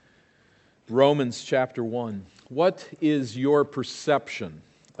Romans chapter 1. What is your perception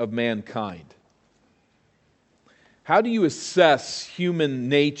of mankind? How do you assess human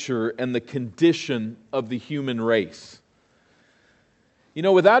nature and the condition of the human race? You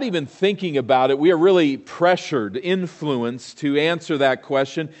know, without even thinking about it, we are really pressured, influenced to answer that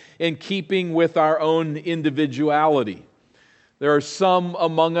question in keeping with our own individuality. There are some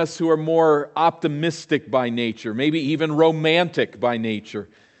among us who are more optimistic by nature, maybe even romantic by nature.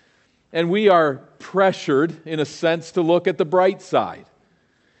 And we are pressured, in a sense, to look at the bright side.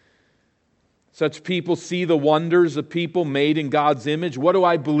 Such people see the wonders of people made in God's image. What do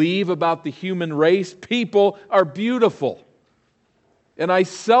I believe about the human race? People are beautiful. And I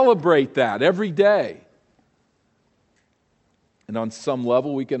celebrate that every day. And on some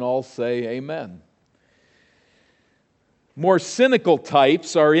level, we can all say amen. More cynical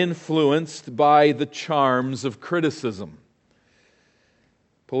types are influenced by the charms of criticism.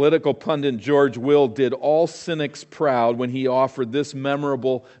 Political pundit George Will did all cynics proud when he offered this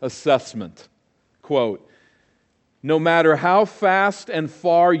memorable assessment. Quote, "No matter how fast and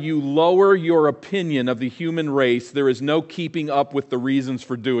far you lower your opinion of the human race, there is no keeping up with the reasons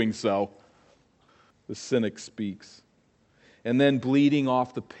for doing so." The cynic speaks. And then bleeding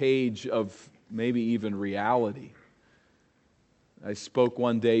off the page of maybe even reality. I spoke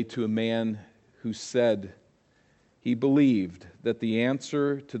one day to a man who said he believed that the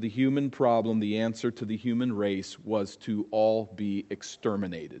answer to the human problem, the answer to the human race, was to all be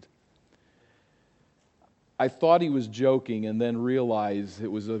exterminated. I thought he was joking and then realized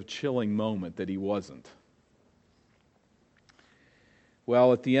it was a chilling moment that he wasn't.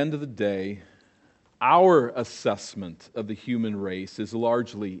 Well, at the end of the day, our assessment of the human race is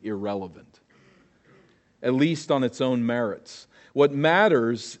largely irrelevant, at least on its own merits. What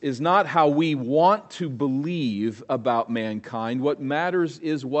matters is not how we want to believe about mankind. What matters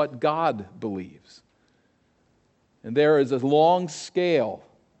is what God believes. And there is a long scale,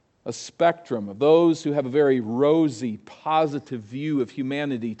 a spectrum of those who have a very rosy, positive view of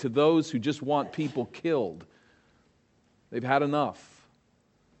humanity to those who just want people killed. They've had enough.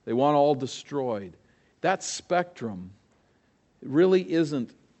 They want all destroyed. That spectrum really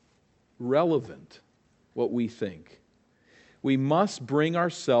isn't relevant, what we think. We must bring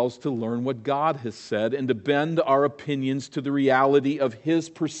ourselves to learn what God has said and to bend our opinions to the reality of His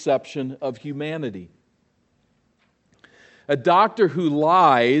perception of humanity. A doctor who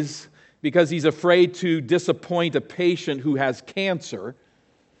lies because he's afraid to disappoint a patient who has cancer,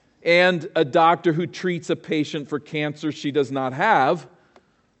 and a doctor who treats a patient for cancer she does not have,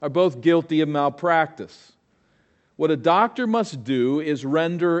 are both guilty of malpractice. What a doctor must do is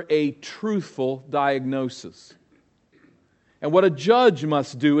render a truthful diagnosis. And what a judge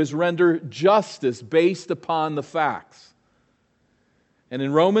must do is render justice based upon the facts. And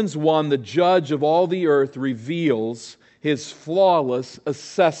in Romans 1, the judge of all the earth reveals his flawless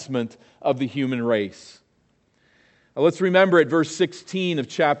assessment of the human race. Now let's remember at verse 16 of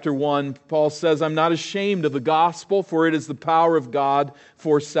chapter 1, Paul says, "I'm not ashamed of the gospel, for it is the power of God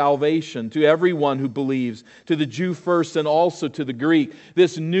for salvation to everyone who believes, to the Jew first and also to the Greek."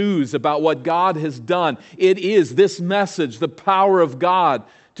 This news about what God has done, it is this message, the power of God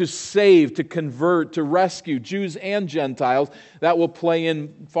to save, to convert, to rescue Jews and Gentiles. That will play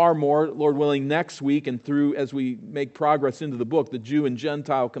in far more, Lord willing, next week and through as we make progress into the book, the Jew and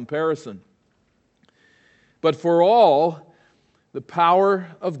Gentile comparison. But for all, the power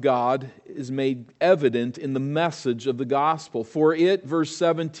of God is made evident in the message of the gospel. For it, verse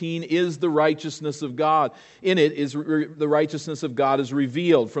 17, is the righteousness of God. In it is the righteousness of God is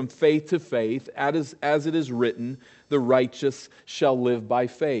revealed from faith to faith, as it is written, "The righteous shall live by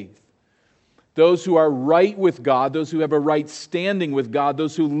faith." Those who are right with God, those who have a right standing with God,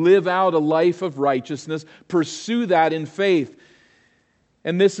 those who live out a life of righteousness, pursue that in faith.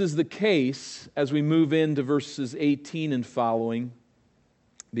 And this is the case as we move into verses 18 and following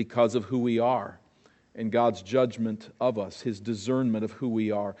because of who we are and God's judgment of us, His discernment of who we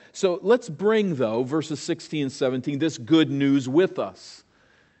are. So let's bring, though, verses 16 and 17, this good news with us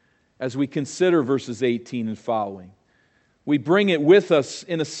as we consider verses 18 and following. We bring it with us,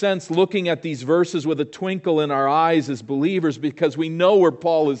 in a sense, looking at these verses with a twinkle in our eyes as believers because we know where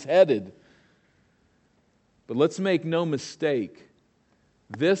Paul is headed. But let's make no mistake.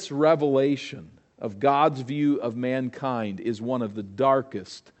 This revelation of God's view of mankind is one of the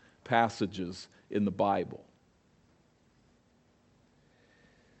darkest passages in the Bible.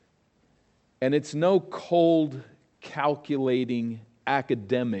 And it's no cold, calculating,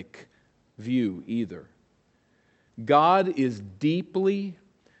 academic view either. God is deeply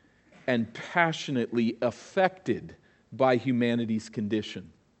and passionately affected by humanity's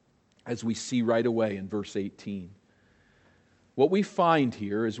condition. as we see right away in verse 18. What we find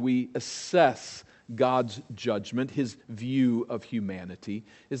here as we assess God's judgment, His view of humanity,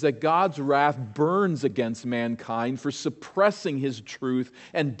 is that God's wrath burns against mankind for suppressing His truth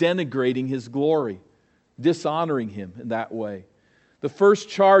and denigrating His glory, dishonoring Him in that way. The first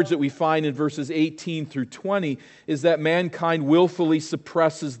charge that we find in verses 18 through 20 is that mankind willfully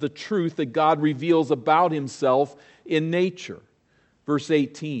suppresses the truth that God reveals about Himself in nature. Verse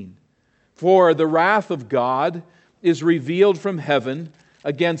 18, "For the wrath of God is revealed from heaven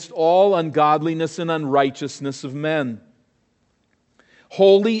against all ungodliness and unrighteousness of men.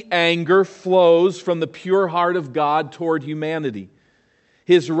 Holy anger flows from the pure heart of God toward humanity.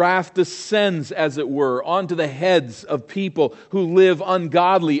 His wrath descends, as it were, onto the heads of people who live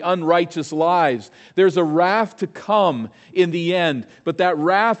ungodly, unrighteous lives. There's a wrath to come in the end, but that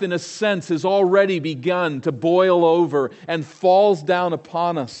wrath, in a sense, has already begun to boil over and falls down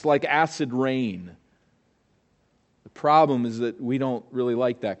upon us like acid rain. The problem is that we don't really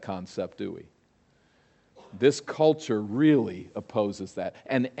like that concept, do we? This culture really opposes that.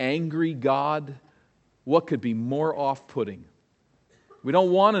 An angry God, what could be more off-putting? We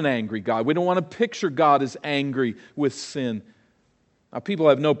don't want an angry God. We don't want to picture God as angry with sin. Now, people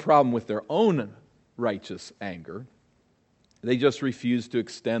have no problem with their own righteous anger. They just refuse to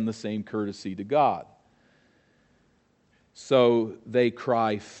extend the same courtesy to God. So they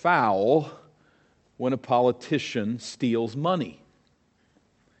cry foul when a politician steals money.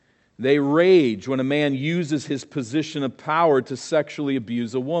 They rage when a man uses his position of power to sexually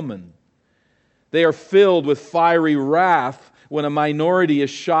abuse a woman. They are filled with fiery wrath when a minority is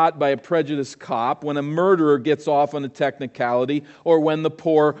shot by a prejudiced cop, when a murderer gets off on a technicality, or when the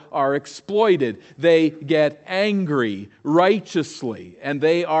poor are exploited. They get angry righteously, and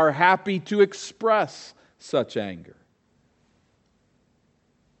they are happy to express such anger.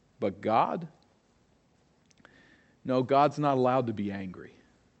 But God? No, God's not allowed to be angry.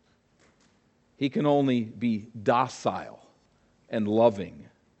 He can only be docile and loving.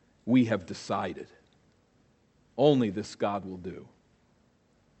 We have decided. Only this God will do.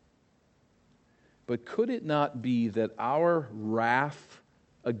 But could it not be that our wrath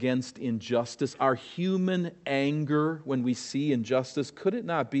against injustice, our human anger when we see injustice, could it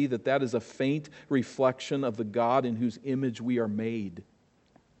not be that that is a faint reflection of the God in whose image we are made?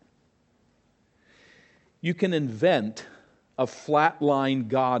 You can invent a flatline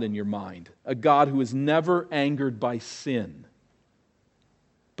God in your mind, a God who is never angered by sin.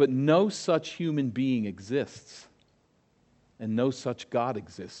 But no such human being exists, and no such God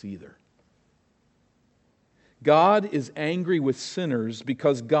exists either. God is angry with sinners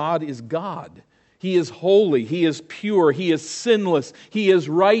because God is God. He is holy, He is pure, He is sinless, He is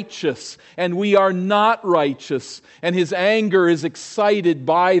righteous, and we are not righteous. And His anger is excited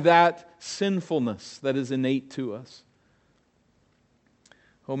by that sinfulness that is innate to us.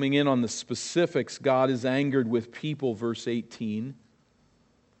 Homing in on the specifics, God is angered with people, verse 18,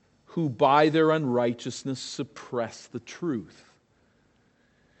 who by their unrighteousness suppress the truth.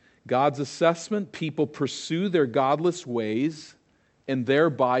 God's assessment, people pursue their godless ways and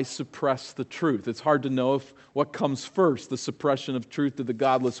thereby suppress the truth. It's hard to know what comes first, the suppression of truth or the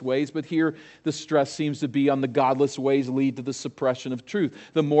godless ways, but here the stress seems to be on the godless ways lead to the suppression of truth.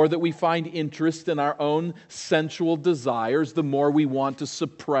 The more that we find interest in our own sensual desires, the more we want to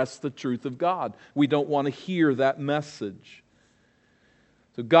suppress the truth of God. We don't want to hear that message.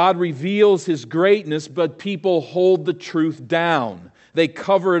 So God reveals His greatness, but people hold the truth down. They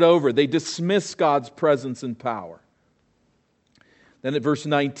cover it over. They dismiss God's presence and power. Then at verse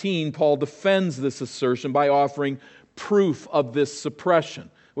 19, Paul defends this assertion by offering proof of this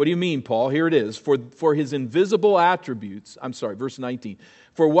suppression. What do you mean, Paul? Here it is. For His invisible attributes, verse 19.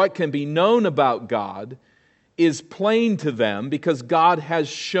 For what can be known about God is plain to them because God has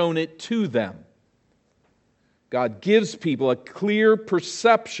shown it to them. God gives people a clear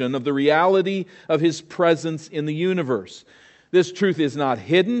perception of the reality of His presence in the universe. This truth is not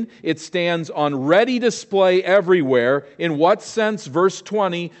hidden. It stands on ready display everywhere. In what sense? Verse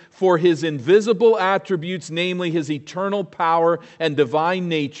 20, for His invisible attributes, namely His eternal power and divine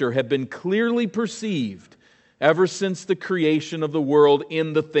nature, have been clearly perceived ever since the creation of the world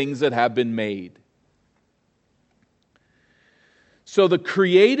in the things that have been made. So the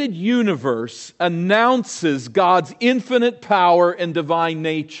created universe announces God's infinite power and divine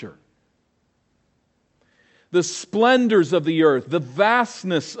nature. The splendors of the earth, the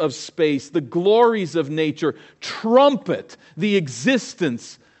vastness of space, the glories of nature trumpet the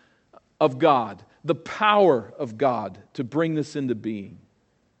existence of God, the power of God to bring this into being.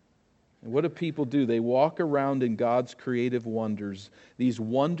 And what do people do? They walk around in God's creative wonders, these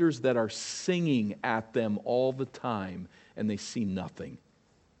wonders that are singing at them all the time, and they see nothing.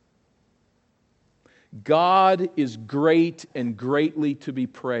 God is great and greatly to be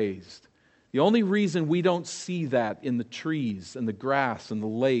praised. The only reason we don't see that in the trees and the grass and the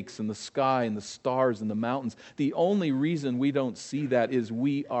lakes and the sky and the stars and the mountains, the only reason we don't see that is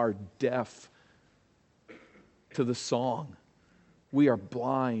we are deaf to the song. We are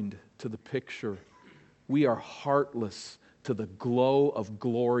blind to the picture. We are heartless to the glow of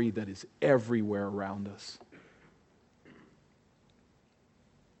glory that is everywhere around us.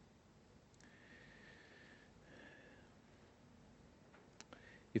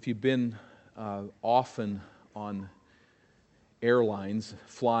 If you've been often on airlines,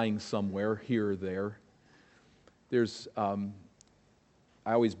 flying somewhere, here or there, I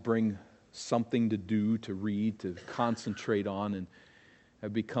always bring something to do, to read, to concentrate on, and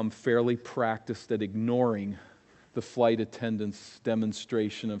I've become fairly practiced at ignoring the flight attendant's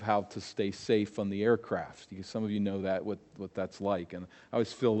demonstration of how to stay safe on the aircraft. Some of you know that, what that's like. And I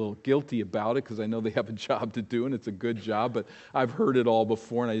always feel a little guilty about it because I know they have a job to do and it's a good job, but I've heard it all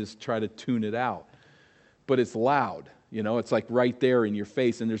before and I just try to tune it out. But it's loud. It's like right there in your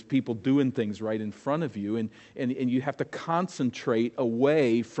face, and there's people doing things right in front of you, and you have to concentrate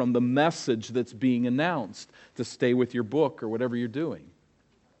away from the message that's being announced to stay with your book or whatever you're doing.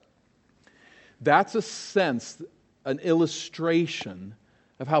 That's a sense, an illustration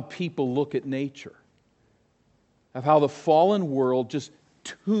of how people look at nature, of how the fallen world just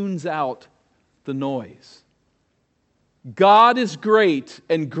tunes out the noise. God is great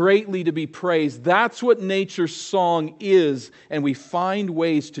and greatly to be praised. That's what nature's song is, and we find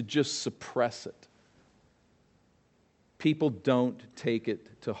ways to just suppress it. People don't take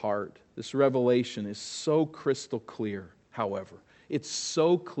it to heart. This revelation is so crystal clear, however. It's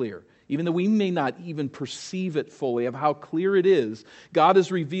so clear. Even though we may not even perceive it fully of how clear it is, God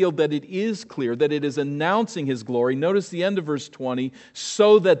has revealed that it is clear, that it is announcing His glory. Notice the end of verse 20,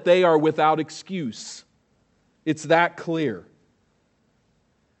 so that they are without excuse. It's that clear.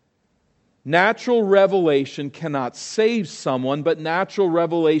 Natural revelation cannot save someone, but natural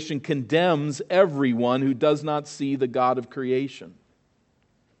revelation condemns everyone who does not see the God of creation.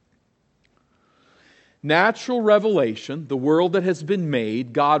 Natural revelation, the world that has been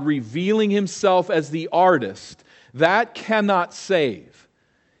made, God revealing Himself as the artist, that cannot save.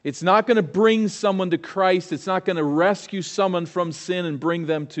 It's not going to bring someone to Christ. It's not going to rescue someone from sin and bring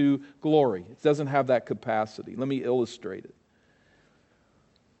them to glory. It doesn't have that capacity. Let me illustrate it.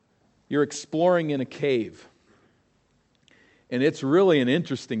 You're exploring in a cave, and it's really an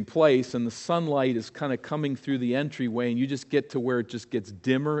interesting place, and the sunlight is kind of coming through the entryway, and you just get to where it just gets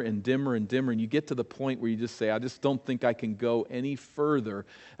dimmer and dimmer and dimmer, and you get to the point where you just say, I just don't think I can go any further.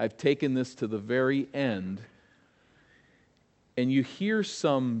 I've taken this to the very end. And you hear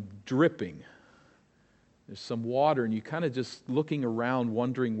some dripping. There's some water, and you kind of just looking around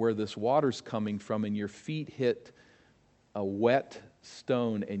wondering where this water's coming from, and your feet hit a wet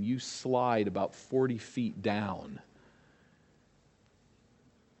stone, and you slide about 40 feet down.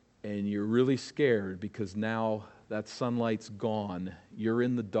 And you're really scared because now that sunlight's gone. You're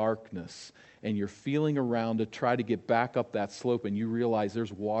in the darkness, and you're feeling around to try to get back up that slope, and you realize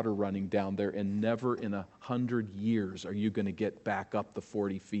there's water running down there, and never in 100 years are you going to get back up the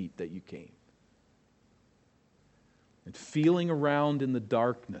 40 feet that you came. And feeling around in the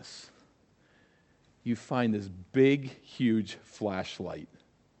darkness, you find this big, huge flashlight.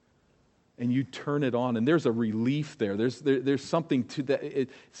 And you turn it on, and there's a relief there. There's something to that.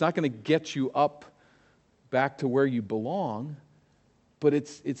 It's not going to get you up back to where you belong, but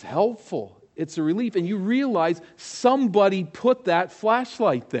it's helpful. It's a relief. And you realize somebody put that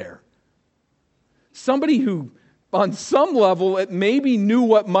flashlight there. Somebody who, on some level, it maybe knew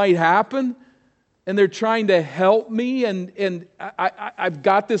what might happen, and they're trying to help me, and I've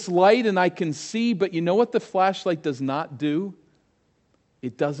got this light and I can see, but you know what the flashlight does not do?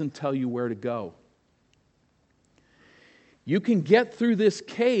 It doesn't tell you where to go. You can get through this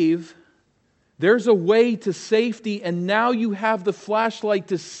cave. There's a way to safety, and now you have the flashlight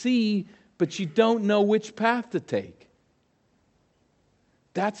to see, but you don't know which path to take.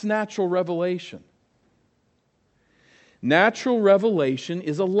 That's natural revelation. Natural revelation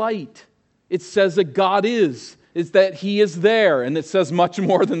is a light. It says that God is that He is there, and it says much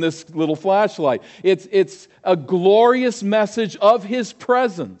more than this little flashlight. It's a glorious message of His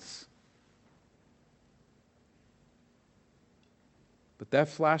presence. But that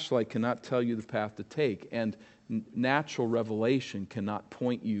flashlight cannot tell you the path to take, and natural revelation cannot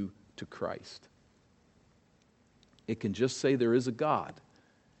point you to Christ. It can just say there is a God.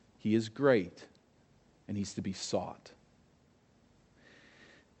 He is great, and He's to be sought.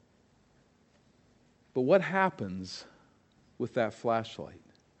 But what happens with that flashlight?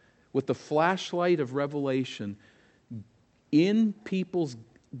 With the flashlight of revelation in people's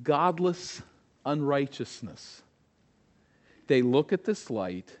godless unrighteousness, they look at this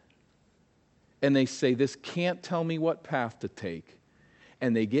light and they say, this can't tell me what path to take.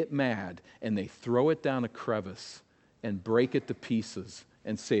 And they get mad and they throw it down a crevice and break it to pieces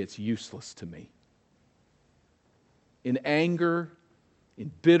and say it's useless to me. In anger,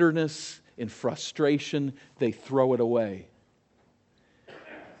 in bitterness, in frustration, they throw it away.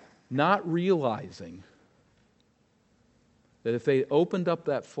 Not realizing that if they opened up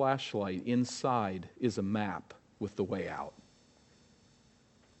that flashlight, inside is a map with the way out.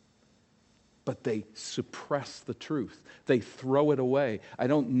 But they suppress the truth. They throw it away. I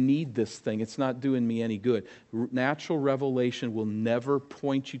don't need this thing. It's not doing me any good. Natural revelation will never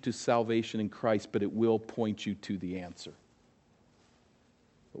point you to salvation in Christ, but it will point you to the answer.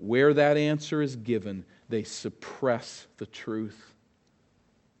 But where that answer is given, they suppress the truth.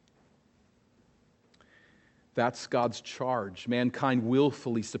 That's God's charge. Mankind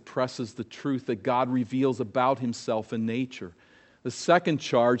willfully suppresses the truth that God reveals about Himself in nature. The second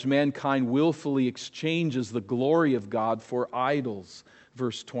charge, mankind willfully exchanges the glory of God for idols.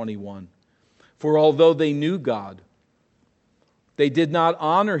 Verse 21. For although they knew God, they did not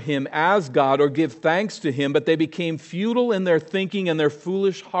honor Him as God or give thanks to Him, but they became futile in their thinking and their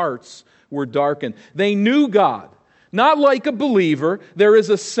foolish hearts were darkened. They knew God. Not like a believer. There is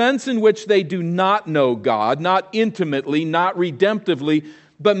a sense in which they do not know God, not intimately, not redemptively,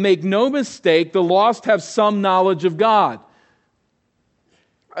 but make no mistake, the lost have some knowledge of God.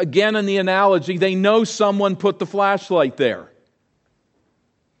 Again, in the analogy, they know someone put the flashlight there.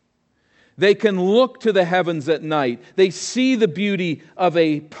 They can look to the heavens at night. They see the beauty of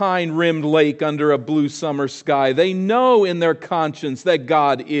a pine-rimmed lake under a blue summer sky. They know in their conscience that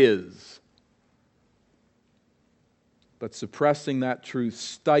God is. But suppressing that truth,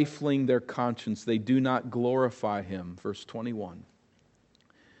 stifling their conscience, they do not glorify Him. Verse 21.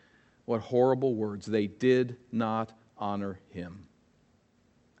 What horrible words. They did not honor Him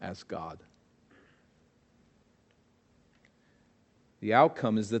as God. The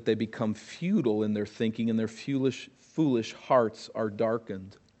outcome is that they become futile in their thinking and their foolish hearts are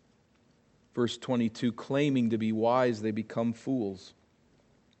darkened. Verse 22, claiming to be wise, they become fools.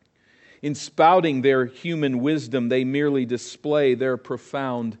 In spouting their human wisdom, they merely display their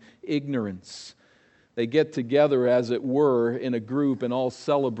profound ignorance. They get together, as it were, in a group and all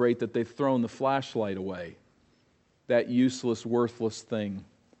celebrate that they've thrown the flashlight away, that useless, worthless thing.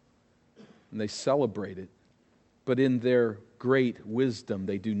 And they celebrate it. But in their great wisdom,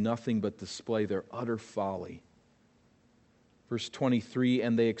 they do nothing but display their utter folly. Verse 23,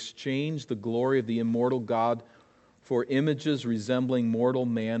 and they exchange the glory of the immortal God for images resembling mortal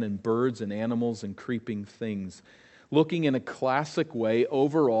man and birds and animals and creeping things. Looking in a classic way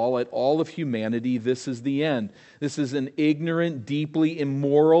overall at all of humanity, this is the end. This is an ignorant, deeply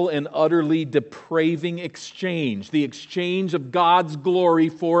immoral, and utterly depraving exchange. The exchange of God's glory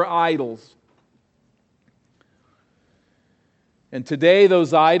for idols. And today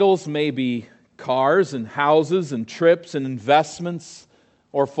those idols may be cars and houses and trips and investments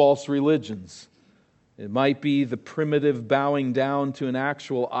or false religions. It might be the primitive bowing down to an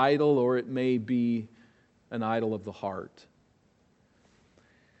actual idol, or it may be an idol of the heart.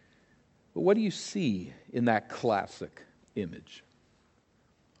 But what do you see in that classic image?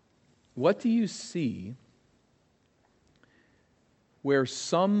 What do you see where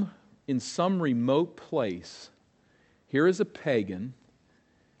in some remote place, here is a pagan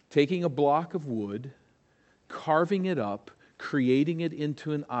taking a block of wood, carving it up, creating it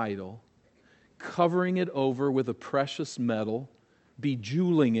into an idol, covering it over with a precious metal,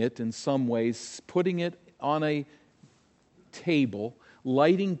 bejeweling it in some ways, putting it on a table,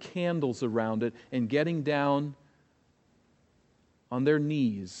 lighting candles around it, and getting down on their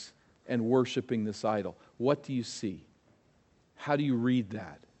knees and worshiping this idol. What do you see? How do you read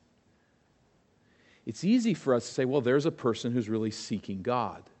that? It's easy for us to say, well, there's a person who's really seeking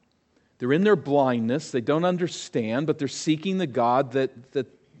God. They're in their blindness, they don't understand, but they're seeking the God that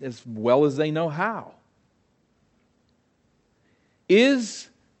as well as they know how.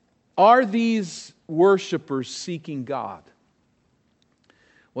 Are these worshipers seeking God?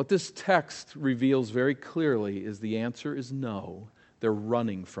 What this text reveals very clearly is the answer is no. They're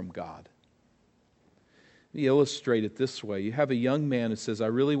running from God. Let me illustrate it this way. You have a young man who says, I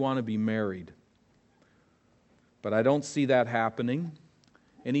really want to be married, but I don't see that happening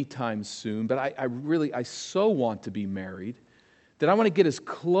anytime soon. But I so want to be married that I want to get as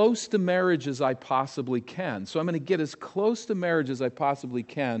close to marriage as I possibly can. So I'm going to get as close to marriage as I possibly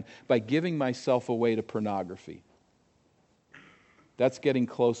can by giving myself away to pornography. That's getting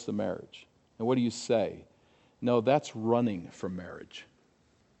close to marriage. And what do you say? No, that's running from marriage.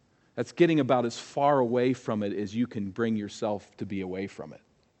 That's getting about as far away from it as you can bring yourself to be away from it.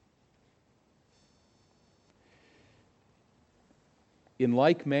 In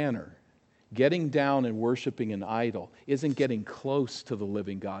like manner, getting down and worshiping an idol isn't getting close to the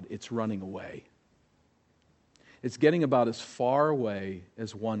living God, it's running away. It's getting about as far away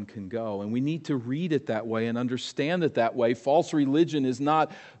as one can go. And we need to read it that way and understand it that way. False religion is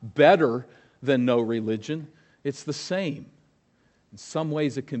not better than no religion. It's the same. In some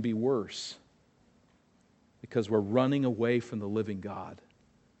ways it can be worse because we're running away from the living God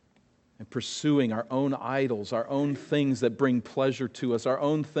and pursuing our own idols, our own things that bring pleasure to us, our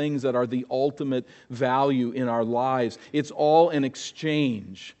own things that are the ultimate value in our lives. It's all an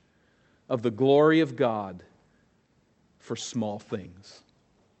exchange of the glory of God for small things.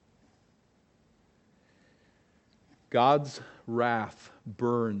 God's wrath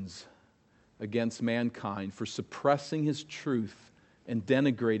burns against mankind for suppressing His truth and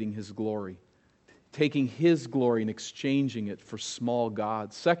denigrating His glory, taking His glory and exchanging it for small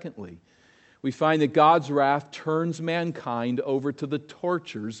gods. Secondly, we find that God's wrath turns mankind over to the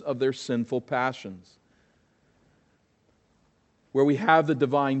tortures of their sinful passions. Where we have the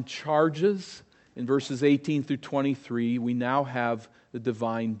divine charges in verses 18 through 23, we now have the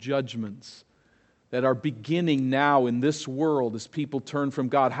divine judgments that are beginning now in this world as people turn from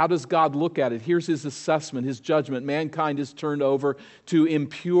God. How does God look at it? Here's His assessment, His judgment. Mankind is turned over to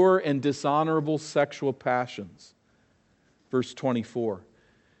impure and dishonorable sexual passions. Verse 24.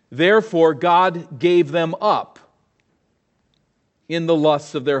 Therefore, God gave them up in the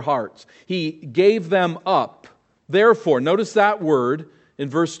lusts of their hearts. He gave them up. Therefore, notice that word in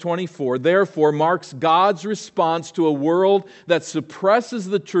verse 24. Therefore marks God's response to a world that suppresses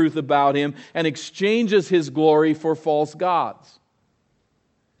the truth about Him and exchanges His glory for false gods.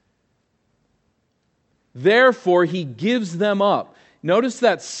 Therefore, He gives them up. Notice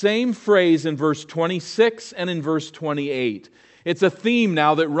that same phrase in verse 26 and in verse 28. It's a theme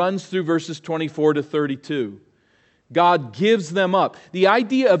now that runs through verses 24 to 32. God gives them up. The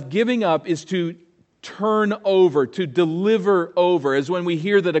idea of giving up is to turn over, to deliver over, as when we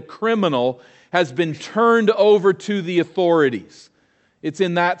hear that a criminal has been turned over to the authorities. It's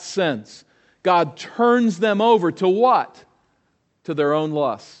in that sense. God turns them over to what? To their own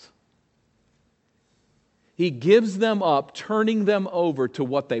lust. He gives them up, turning them over to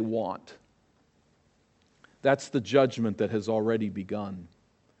what they want. That's the judgment that has already begun.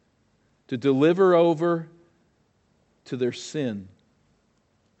 To deliver over to their sin.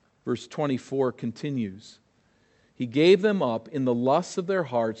 Verse 24 continues. He gave them up in the lusts of their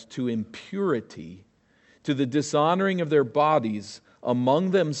hearts to impurity, to the dishonoring of their bodies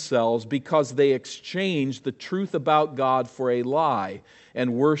among themselves, because they exchanged the truth about God for a lie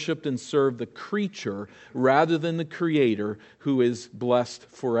and worshipped and served the creature rather than the Creator, who is blessed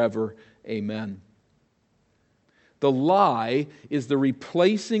forever. Amen. The lie is the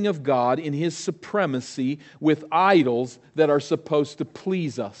replacing of God in His supremacy with idols that are supposed to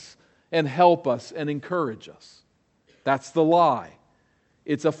please us and help us and encourage us. That's the lie.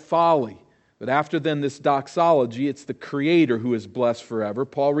 It's a folly. But after then this doxology, it's the Creator who is blessed forever.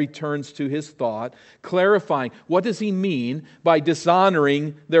 Paul returns to his thought, clarifying what does he mean by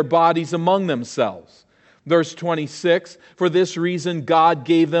dishonoring their bodies among themselves. Verse 26, for this reason God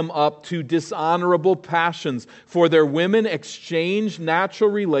gave them up to dishonorable passions, for their women exchanged natural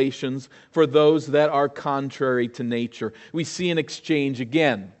relations for those that are contrary to nature. We see an exchange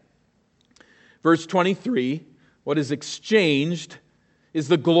again. Verse 23, what is exchanged is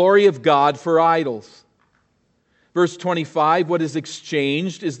the glory of God for idols. Verse 25, what is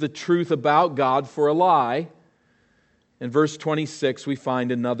exchanged is the truth about God for a lie. In verse 26, we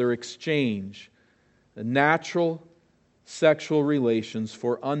find another exchange. The natural sexual relations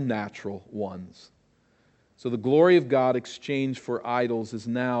for unnatural ones. So the glory of God exchanged for idols is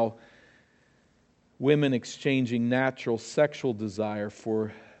now women exchanging natural sexual desire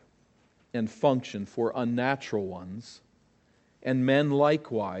for and function for unnatural ones. And men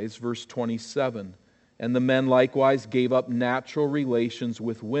likewise, verse 27, and the men likewise gave up natural relations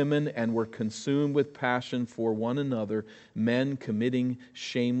with women and were consumed with passion for one another, men committing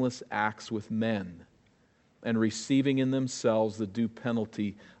shameless acts with men, and receiving in themselves the due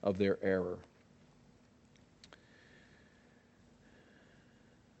penalty of their error.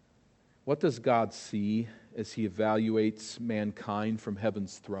 What does God see as He evaluates mankind from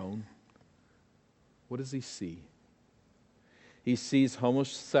heaven's throne? What does He see? He sees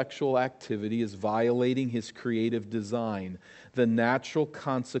homosexual activity as violating his creative design, the natural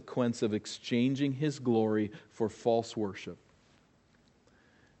consequence of exchanging his glory for false worship.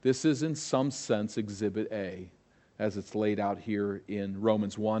 This is in some sense Exhibit A, as it's laid out here in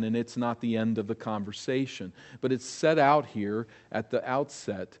Romans 1, and it's not the end of the conversation, but it's set out here at the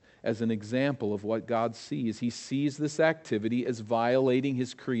outset as an example of what God sees. He sees this activity as violating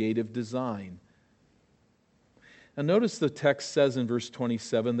his creative design. Now notice the text says in verse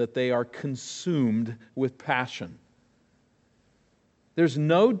 27 that they are consumed with passion. There's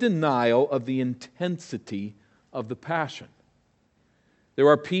no denial of the intensity of the passion. There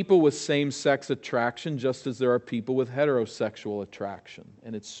are people with same-sex attraction just as there are people with heterosexual attraction,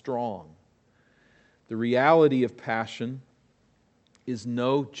 and it's strong. The reality of passion is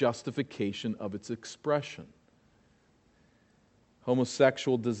no justification of its expression.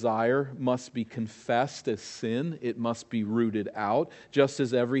 Homosexual desire must be confessed as sin. It must be rooted out, just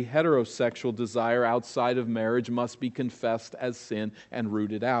as every heterosexual desire outside of marriage must be confessed as sin and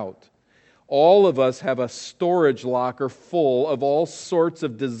rooted out. All of us have a storage locker full of all sorts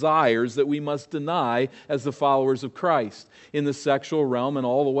of desires that we must deny as the followers of Christ in the sexual realm and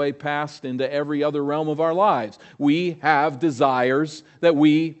all the way past into every other realm of our lives. We have desires that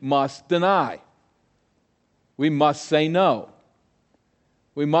we must deny. We must say no.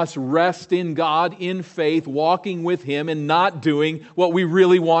 We must rest in God in faith, walking with Him and not doing what we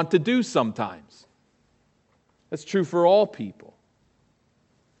really want to do sometimes. That's true for all people.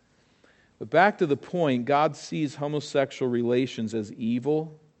 But back to the point, God sees homosexual relations as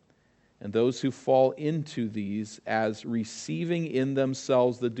evil, and those who fall into these as receiving in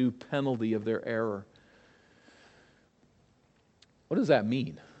themselves the due penalty of their error. What does that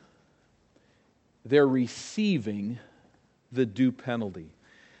mean? They're receiving the due penalty.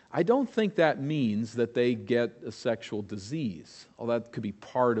 I don't think that means that they get a sexual disease. Although that could be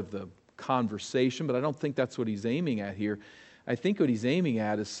part of the conversation, but I don't think that's what he's aiming at here. I think what he's aiming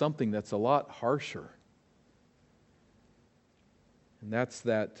at is something that's a lot harsher. And that's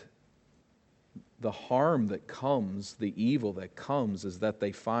that the harm that comes, the evil that comes, is that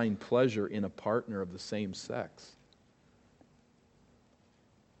they find pleasure in a partner of the same sex.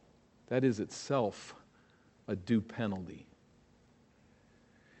 That is itself a due penalty.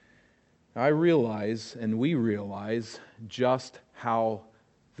 I realize, and we realize, just how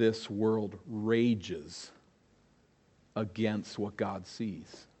this world rages against what God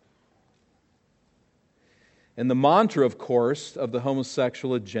sees. And the mantra, of course, of the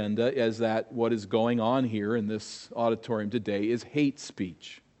homosexual agenda is that what is going on here in this auditorium today is hate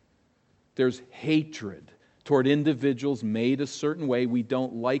speech. There's hatred toward individuals made a certain way. We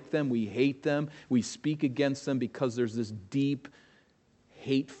don't like them, we hate them, we speak against them because there's this deep,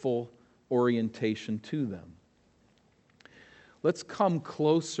 hateful orientation to them. Let's come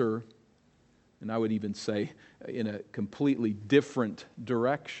closer, and I would even say in a completely different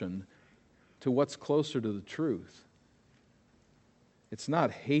direction, to what's closer to the truth. It's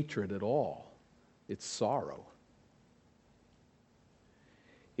not hatred at all. It's sorrow.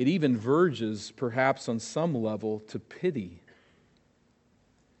 It even verges, perhaps on some level, to pity.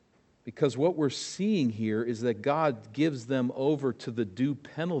 Because what we're seeing here is that God gives them over to the due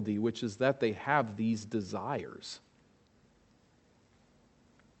penalty, which is that they have these desires.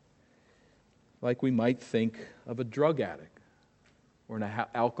 Like we might think of a drug addict or an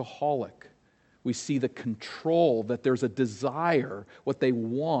alcoholic. We see the control, that there's a desire. What they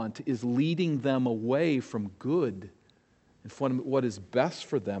want is leading them away from good and from what is best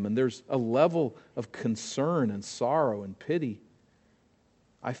for them. And there's a level of concern and sorrow and pity.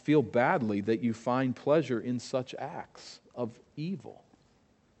 I feel badly that you find pleasure in such acts of evil.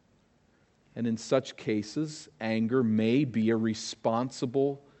 And in such cases, anger may be a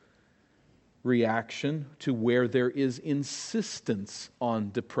responsible reaction to where there is insistence on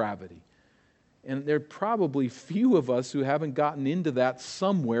depravity. And there are probably few of us who haven't gotten into that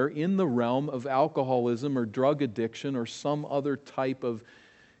somewhere in the realm of alcoholism or drug addiction or some other type of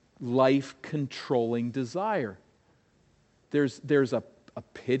life-controlling desire. There's a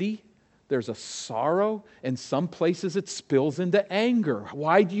pity, there's a sorrow, and some places it spills into anger.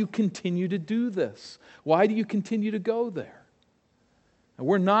 Why do you continue to do this? Why do you continue to go there? Now,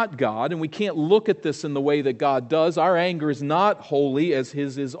 we're not God, and we can't look at this in the way that God does. Our anger is not holy as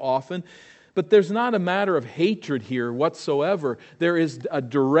His is often. But there's not a matter of hatred here whatsoever. There is a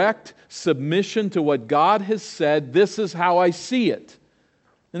direct submission to what God has said. This is how I see it.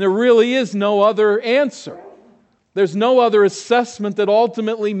 And there really is no other answer. There's no other assessment that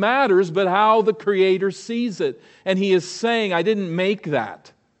ultimately matters but how the Creator sees it. And He is saying, I didn't make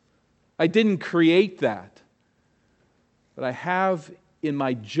that. I didn't create that. But I have in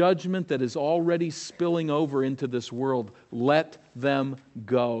my judgment that is already spilling over into this world, let them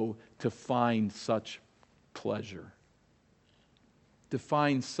go to find such pleasure, to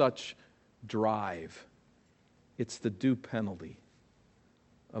find such drive. It's the due penalty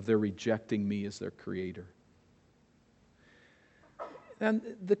of their rejecting me as their Creator. And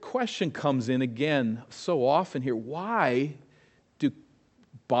the question comes in again so often here, why do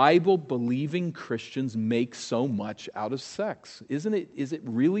Bible-believing Christians make so much out of sex? Is it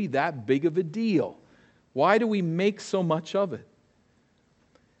really that big of a deal? Why do we make so much of it?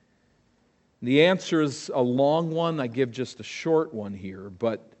 The answer is a long one. I give just a short one here,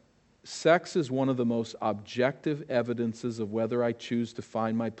 but sex is one of the most objective evidences of whether I choose to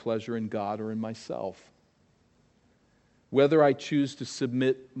find my pleasure in God or in myself. Whether I choose to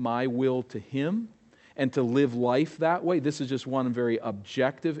submit my will to Him and to live life that way. This is just one very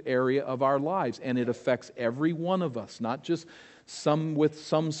objective area of our lives, and it affects every one of us, not just some with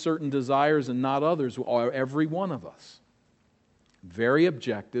some certain desires and not others, or every one of us. Very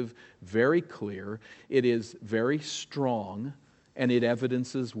objective, very clear. It is very strong, and it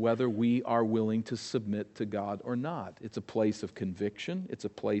evidences whether we are willing to submit to God or not. It's a place of conviction. It's a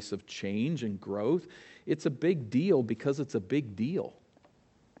place of change and growth. It's a big deal because it's a big deal.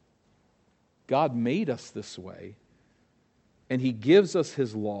 God made us this way, and He gives us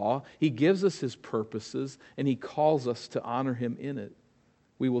His law, He gives us His purposes, and He calls us to honor Him in it.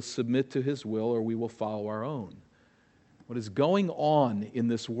 We will submit to His will or we will follow our own. What is going on in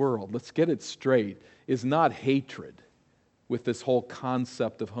this world, let's get it straight, is not hatred with this whole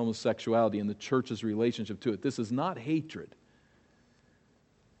concept of homosexuality and the church's relationship to it. This is not hatred.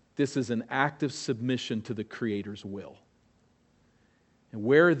 This is an active submission to the Creator's will. And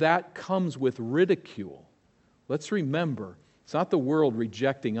where that comes with ridicule, let's remember, it's not the world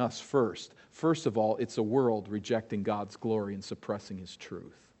rejecting us first. First of all, it's a world rejecting God's glory and suppressing His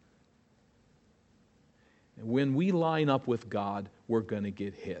truth. And when we line up with God, we're going to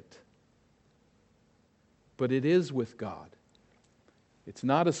get hit. But it is with God. It's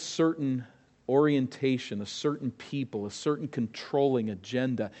not a certain orientation, a certain people, a certain controlling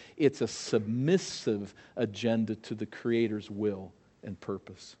agenda. It's a submissive agenda to the Creator's will and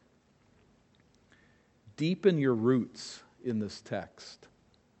purpose. Deepen your roots in this text.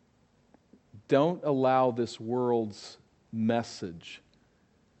 Don't allow this world's message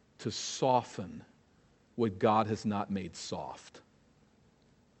to soften what God has not made soft.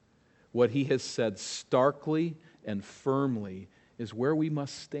 What He has said starkly and firmly is where we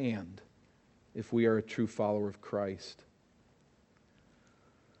must stand if we are a true follower of Christ.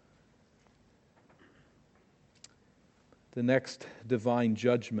 The next divine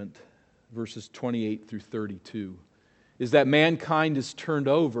judgment, verses 28 through 32, is that mankind is turned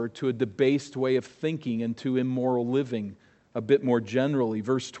over to a debased way of thinking and to immoral living, a bit more generally.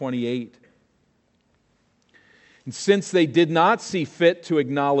 Verse 28. And since they did not see fit to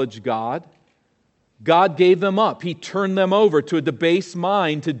acknowledge God, God gave them up. He turned them over to a debased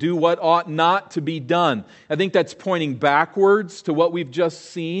mind to do what ought not to be done. I think that's pointing backwards to what we've just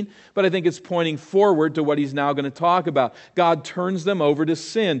seen, but I think it's pointing forward to what he's now going to talk about. God turns them over to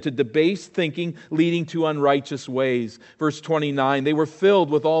sin, to debased thinking leading to unrighteous ways. Verse 29, they were filled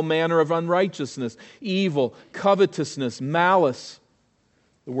with all manner of unrighteousness, evil, covetousness, malice,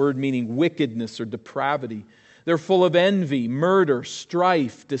 the word meaning wickedness or depravity. They're full of envy, murder,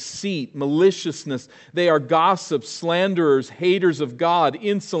 strife, deceit, maliciousness. They are gossips, slanderers, haters of God,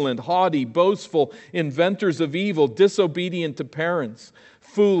 insolent, haughty, boastful, inventors of evil, disobedient to parents,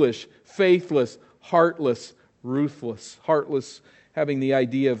 foolish, faithless, heartless, ruthless. Heartless, having the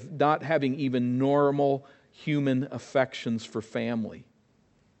idea of not having even normal human affections for family.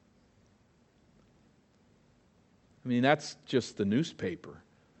 I mean, that's just the newspaper.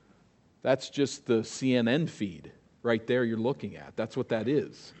 That's just the CNN feed right there you're looking at. That's what that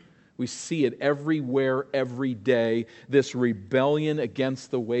is. We see it everywhere, every day, this rebellion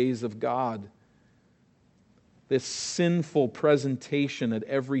against the ways of God. This sinful presentation at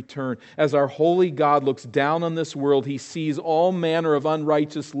every turn. As our holy God looks down on this world, He sees all manner of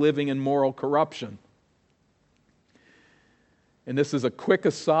unrighteous living and moral corruption. And this is a quick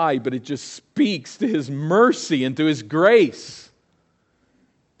aside, but it just speaks to His mercy and to His grace.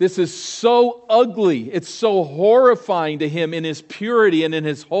 This is so ugly. It's so horrifying to Him in His purity and in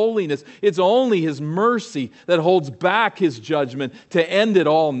His holiness. It's only His mercy that holds back His judgment to end it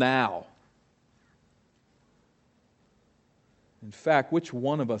all now. In fact, which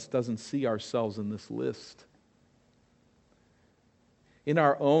one of us doesn't see ourselves in this list? In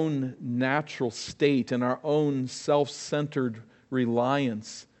our own natural state, in our own self-centered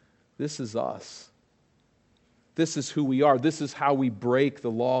reliance, this is us. This is who we are. This is how we break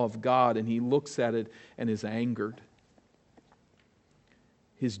the law of God. And he looks at it and is angered.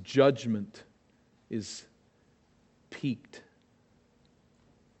 His judgment is peaked.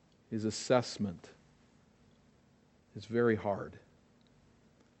 His assessment is very hard.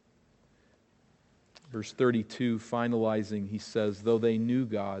 Verse 32, finalizing, he says, though they knew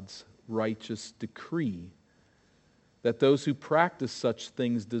God's righteous decree that those who practice such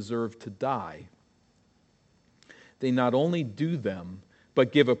things deserve to die, they not only do them,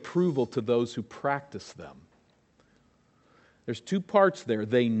 but give approval to those who practice them. There's two parts there.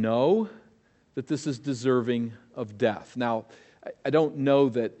 They know that this is deserving of death. Now, I don't know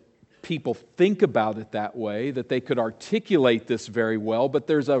that people think about it that way, that they could articulate this very well, but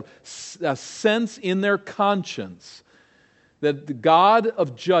there's a sense in their conscience that the God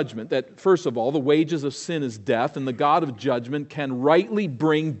of judgment, that first of all, the wages of sin is death, and the God of judgment can rightly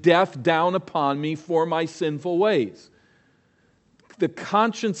bring death down upon me for my sinful ways. The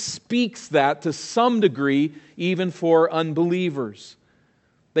conscience speaks that to some degree, even for unbelievers.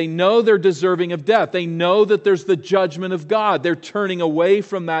 They know they're deserving of death. They know that there's the judgment of God. They're turning away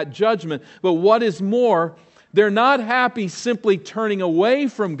from that judgment. But what is more, they're not happy simply turning away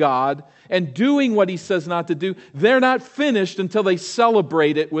from God and doing what He says not to do. They're not finished until they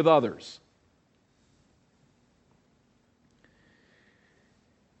celebrate it with others.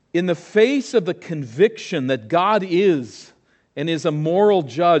 In the face of the conviction that God is and is a moral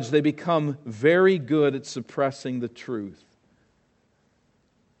judge, they become very good at suppressing the truth.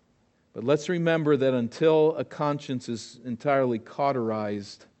 But let's remember that until a conscience is entirely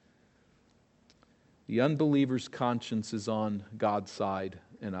cauterized, the unbeliever's conscience is on God's side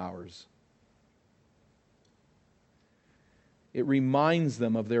and ours. It reminds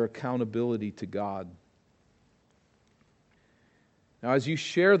them of their accountability to God. Now, as you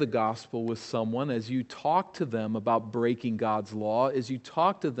share the gospel with someone, as you talk to them about breaking God's law, as you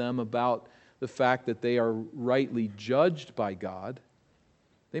talk to them about the fact that they are rightly judged by God,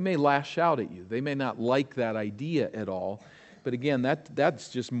 they may lash out at you. They may not like that idea at all. But again, that's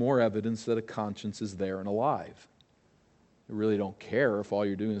just more evidence that a conscience is there and alive. They really don't care if all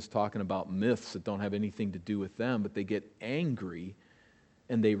you're doing is talking about myths that don't have anything to do with them, but they get angry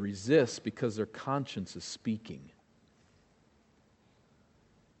and they resist because their conscience is speaking.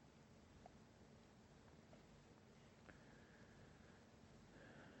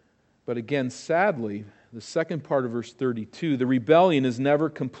 But again, sadly, the second part of verse 32, the rebellion is never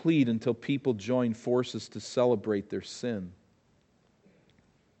complete until people join forces to celebrate their sin.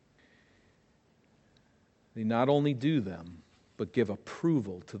 They not only do them, but give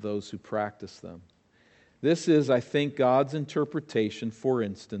approval to those who practice them. This is, I think, God's interpretation, for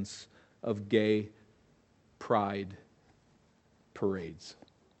instance, of gay pride parades,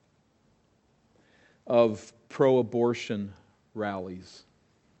 of pro-abortion rallies,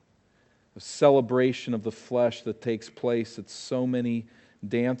 a celebration of the flesh that takes place at so many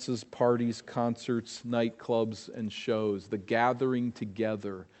dances, parties, concerts, nightclubs, and shows. The gathering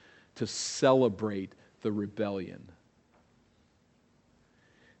together to celebrate the rebellion.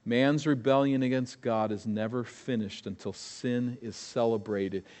 Man's rebellion against God is never finished until sin is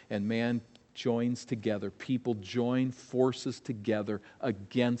celebrated and man joins together. People join forces together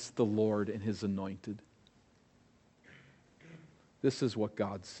against the Lord and His anointed. This is what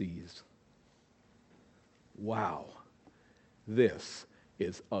God sees. Wow, this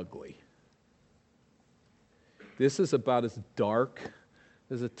is ugly. This is about as dark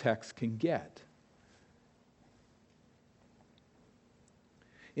as a text can get.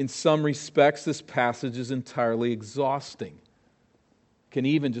 In some respects, this passage is entirely exhausting. Can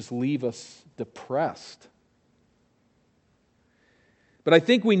even just leave us depressed. But I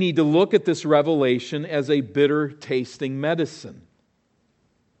think we need to look at this revelation as a bitter-tasting medicine.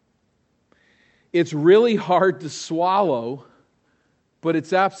 It's really hard to swallow, but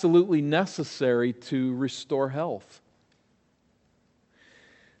it's absolutely necessary to restore health.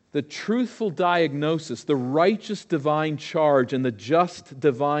 The truthful diagnosis, the righteous divine charge, and the just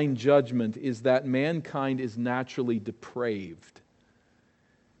divine judgment is that mankind is naturally depraved.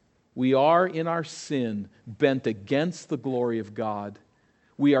 We are, in our sin, bent against the glory of God.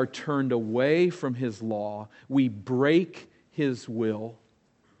 We are turned away from His law. We break His will.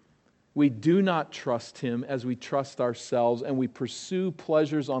 We do not trust Him as we trust ourselves, and we pursue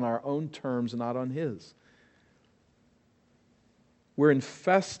pleasures on our own terms, not on His. We're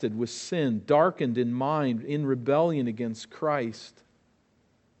infested with sin, darkened in mind, in rebellion against Christ.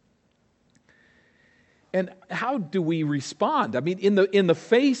 And how do we respond? I mean, in the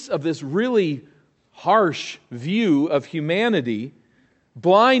face of this really harsh view of humanity,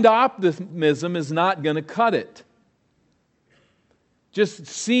 Blind optimism is not going to cut it. Just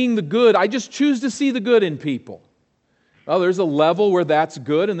seeing the good, I just choose to see the good in people. Well, there's a level where that's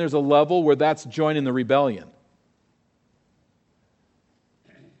good, and there's a level where that's joining the rebellion.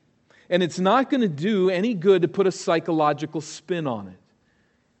 And it's not going to do any good to put a psychological spin on it.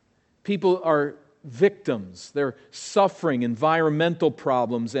 People are victims. They're suffering environmental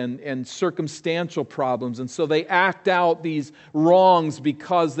problems and circumstantial problems. And so they act out these wrongs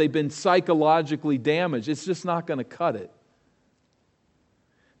because they've been psychologically damaged. It's just not going to cut it.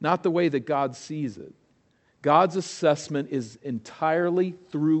 Not the way that God sees it. God's assessment is entirely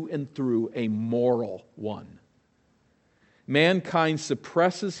through and through a moral one. Mankind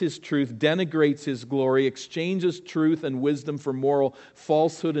suppresses His truth, denigrates His glory, exchanges truth and wisdom for moral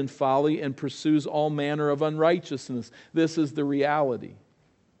falsehood and folly, and pursues all manner of unrighteousness. This is the reality.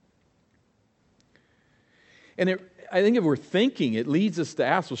 And I think if we're thinking, it leads us to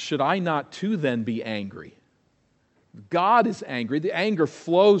ask, well, should I not too then be angry? God is angry. The anger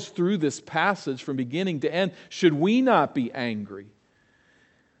flows through this passage from beginning to end. Should we not be angry?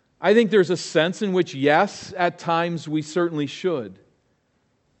 I think there's a sense in which, yes, at times we certainly should.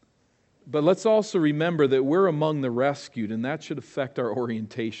 But let's also remember that we're among the rescued, and that should affect our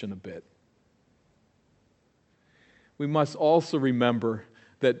orientation a bit. We must also remember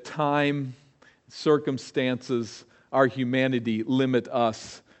that time, circumstances, our humanity limit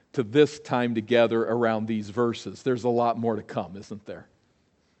us to this time together around these verses. There's a lot more to come, isn't there?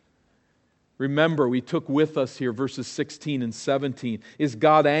 Remember, we took with us here verses 16 and 17. Is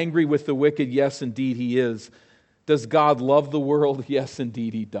God angry with the wicked? Yes, indeed He is. Does God love the world? Yes,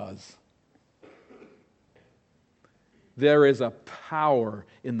 indeed He does. There is a power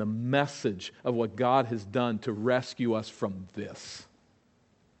in the message of what God has done to rescue us from this.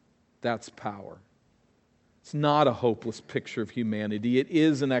 That's power. It's not a hopeless picture of humanity. It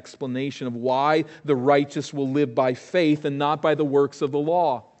is an explanation of why the righteous will live by faith and not by the works of the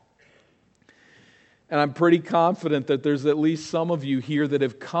law. And I'm pretty confident that there's at least some of you here that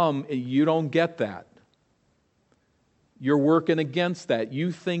have come and you don't get that. You're working against that.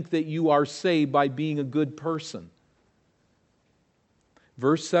 You think that you are saved by being a good person.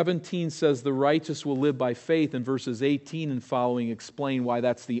 Verse 17 says the righteous will live by faith, and verses 18 and following explain why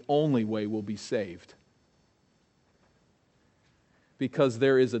that's the only way we'll be saved. Because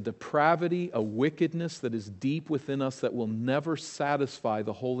there is a depravity, a wickedness that is deep within us that will never satisfy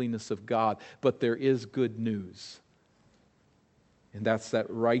the holiness of God. But there is good news. And that's that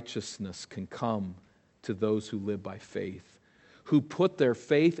righteousness can come to those who live by faith, who put their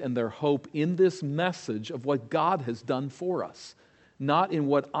faith and their hope in this message of what God has done for us, not in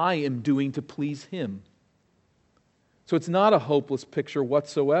what I am doing to please Him. So it's not a hopeless picture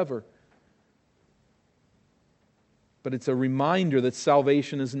whatsoever. But it's a reminder that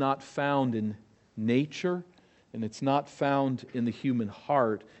salvation is not found in nature, and it's not found in the human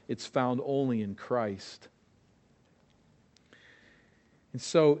heart. It's found only in Christ. And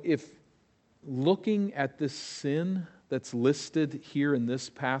so if looking at this sin that's listed here in this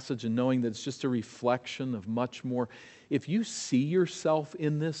passage and knowing that it's just a reflection of much more, if you see yourself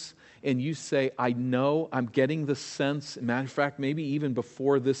in this and you say, I know, I'm getting the sense, matter of fact, maybe even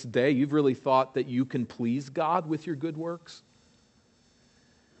before this day, you've really thought that you can please God with your good works.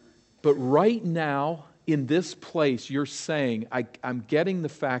 But right now, in this place, you're saying, I'm getting the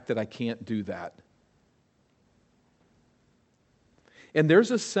fact that I can't do that. And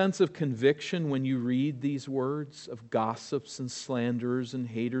there's a sense of conviction when you read these words of gossips and slanderers and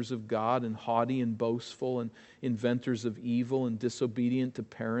haters of God and haughty and boastful and inventors of evil and disobedient to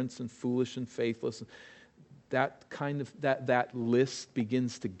parents and foolish and faithless. That kind of that list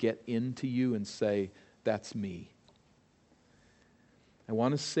begins to get into you and say, that's me. I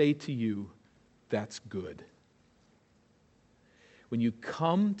want to say to you, that's good. When you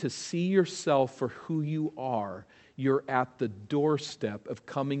come to see yourself for who you are, you're at the doorstep of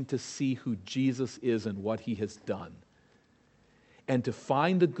coming to see who Jesus is and what He has done. And to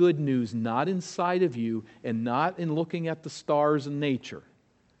find the good news not inside of you and not in looking at the stars and nature,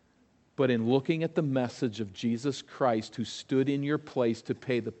 but in looking at the message of Jesus Christ who stood in your place to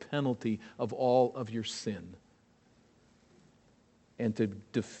pay the penalty of all of your sin and to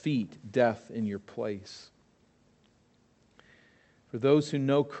defeat death in your place. For those who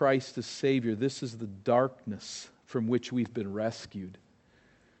know Christ as Savior, this is the darkness from which we've been rescued.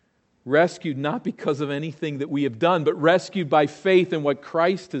 Rescued not because of anything that we have done, but rescued by faith in what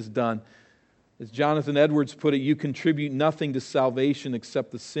Christ has done. As Jonathan Edwards put it, you contribute nothing to salvation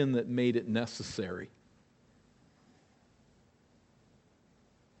except the sin that made it necessary.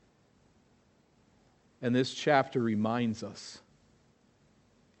 And this chapter reminds us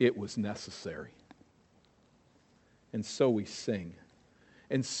it was necessary. And so we sing.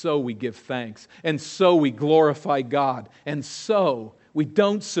 And so we give thanks. And so we glorify God. And so we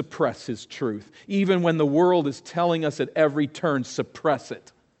don't suppress His truth. Even when the world is telling us at every turn, suppress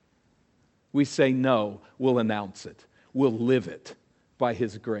it. We say, no, we'll announce it. We'll live it by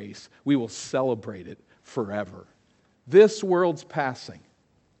His grace. We will celebrate it forever. This world's passing.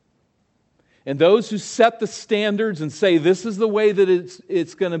 And those who set the standards and say this is the way that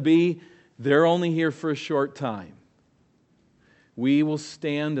it's going to be, they're only here for a short time. We will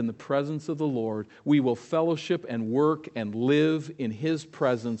stand in the presence of the Lord. We will fellowship and work and live in His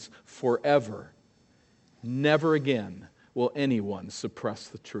presence forever. Never again will anyone suppress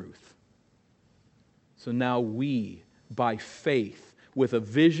the truth. So now we, by faith, with a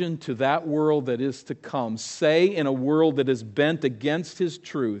vision to that world that is to come, say in a world that is bent against His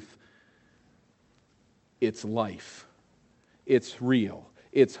truth, it's life, it's real,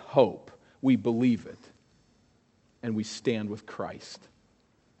 it's hope. We believe it. And we stand with Christ.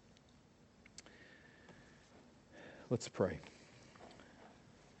 Let's pray.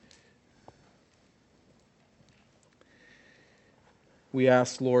 We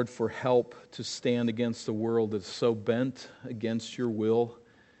ask, Lord, for help to stand against a world that's so bent against Your will.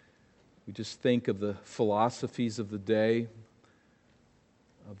 We just think of the philosophies of the day,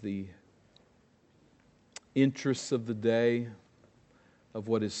 of the interests of the day, of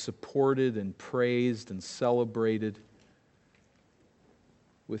what is supported and praised and celebrated,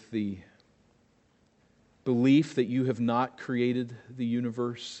 with the belief that You have not created the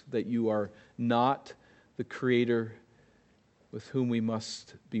universe, that You are not the Creator with whom we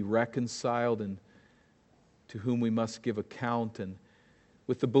must be reconciled and to whom we must give account, and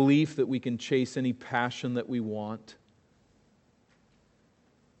with the belief that we can chase any passion that we want.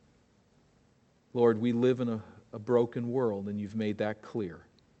 Lord, we live in a broken world, and You've made that clear.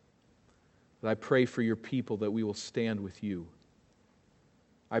 But I pray for Your people that we will stand with You.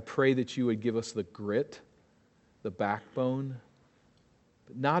 I pray that You would give us the grit, the backbone,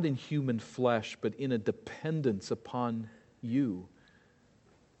 but not in human flesh, but in a dependence upon You,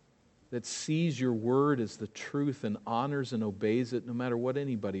 that sees Your word as the truth and honors and obeys it no matter what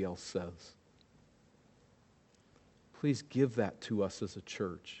anybody else says. Please give that to us as a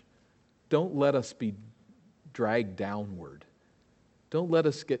church. Don't let us be dragged downward. Don't let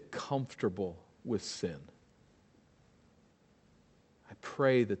us get comfortable with sin. I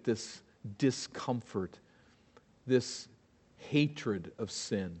pray that this discomfort, this hatred of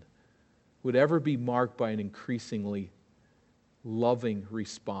sin would ever be marked by an increasingly loving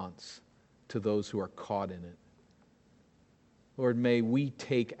response to those who are caught in it. Lord, may we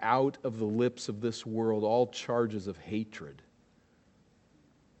take out of the lips of this world all charges of hatred.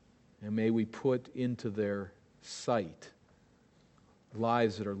 And may we put into their sight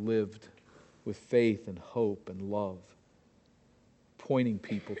lives that are lived with faith and hope and love, pointing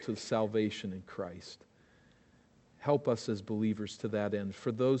people to salvation in Christ. Help us as believers to that end.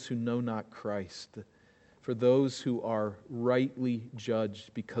 For those who know not Christ, for those who are rightly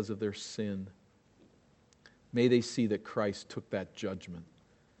judged because of their sin, may they see that Christ took that judgment.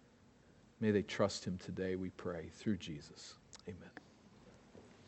 May they trust Him today, we pray, through Jesus. Amen.